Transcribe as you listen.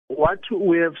What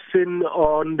we have seen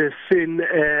on the scene,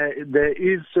 there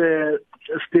is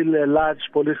still a large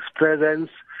police presence.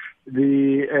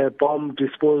 The bomb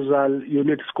disposal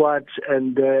unit squad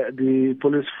and the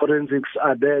police forensics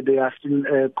are there. They are still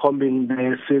combing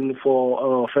the scene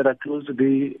for further clues.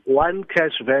 The one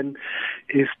cash van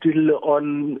is still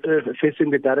on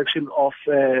facing the direction of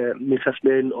Mrs.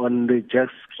 Lane on the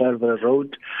Jakes Gerwel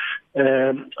Road.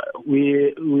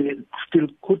 We still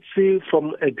could see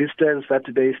from a distance that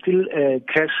there is still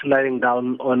cash lying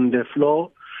down on the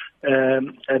floor.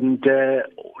 And there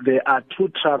are two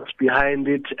trucks behind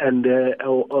it and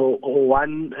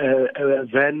one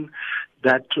van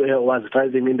that was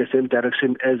driving in the same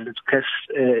direction as the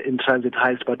cash-in-transit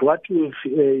heist. But what we've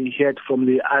heard from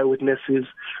the eyewitnesses,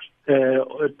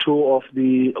 two of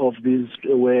these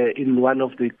were in one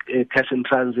of the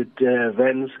cash-in-transit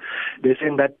vans. They're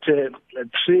saying that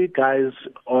three guys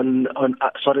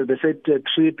they said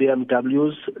three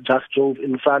BMWs just drove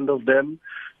in front of them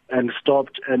and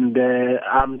stopped, and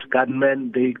armed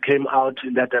gunmen, they came out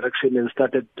in that direction and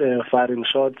started firing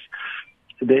shots.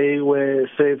 They were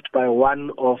saved by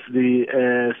one of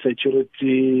the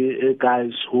security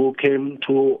guys who came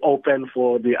to open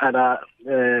for the other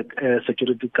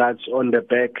security guards on the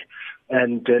back,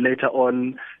 and later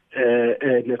on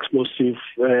an explosive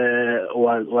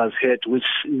was hit, which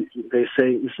they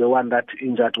say is the one that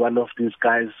injured one of these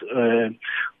guys,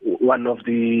 one of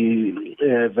the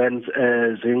vans,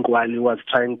 Zinc, while he was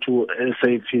trying to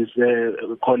save his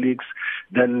colleagues.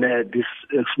 Then this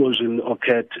explosion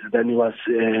occurred. Then he was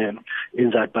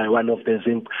injured by one of the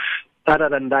Zinc. Other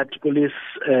than that, police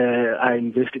are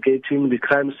investigating the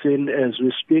crime scene as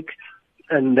we speak.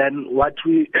 And then what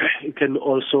we can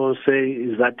also say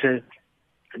is that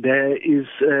there is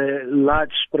a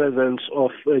large presence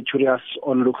of curious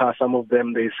onlookers. Some of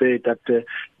them, they say that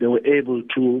they were able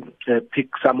to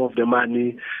pick some of the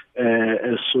money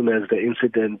as soon as the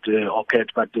incident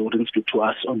occurred, but they wouldn't speak to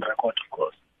us on record, of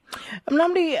course.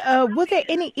 Mlamli, were there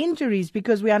any injuries?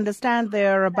 Because we understand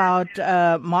there are about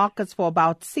markers for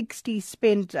about 60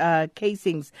 spent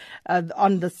casings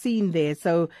on the scene there.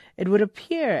 So it would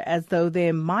appear as though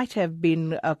there might have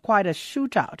been quite a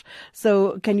shootout.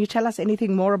 So can you tell us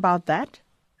anything more about that?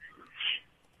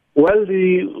 Well,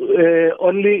 the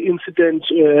only incident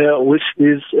which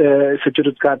these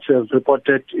security guards have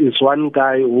reported is one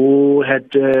guy who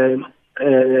had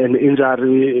an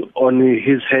injury on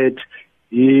his head.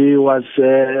 He was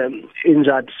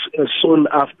injured soon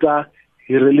after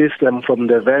he released them from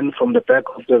the van, from the back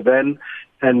of the van,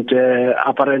 and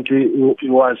apparently he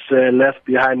was left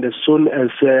behind as soon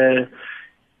as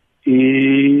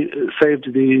he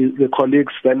saved the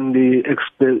colleagues. Then the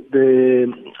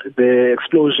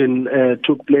explosion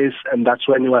took place, and that's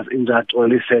when he was injured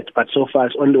on his head. But so far,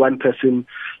 only one person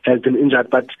has been injured.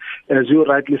 But as you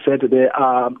rightly said, there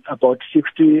are about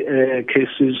 60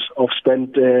 cases of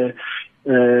spent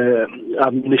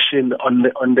ammunition on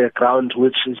the ground,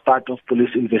 which is part of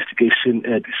police investigation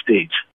at this stage.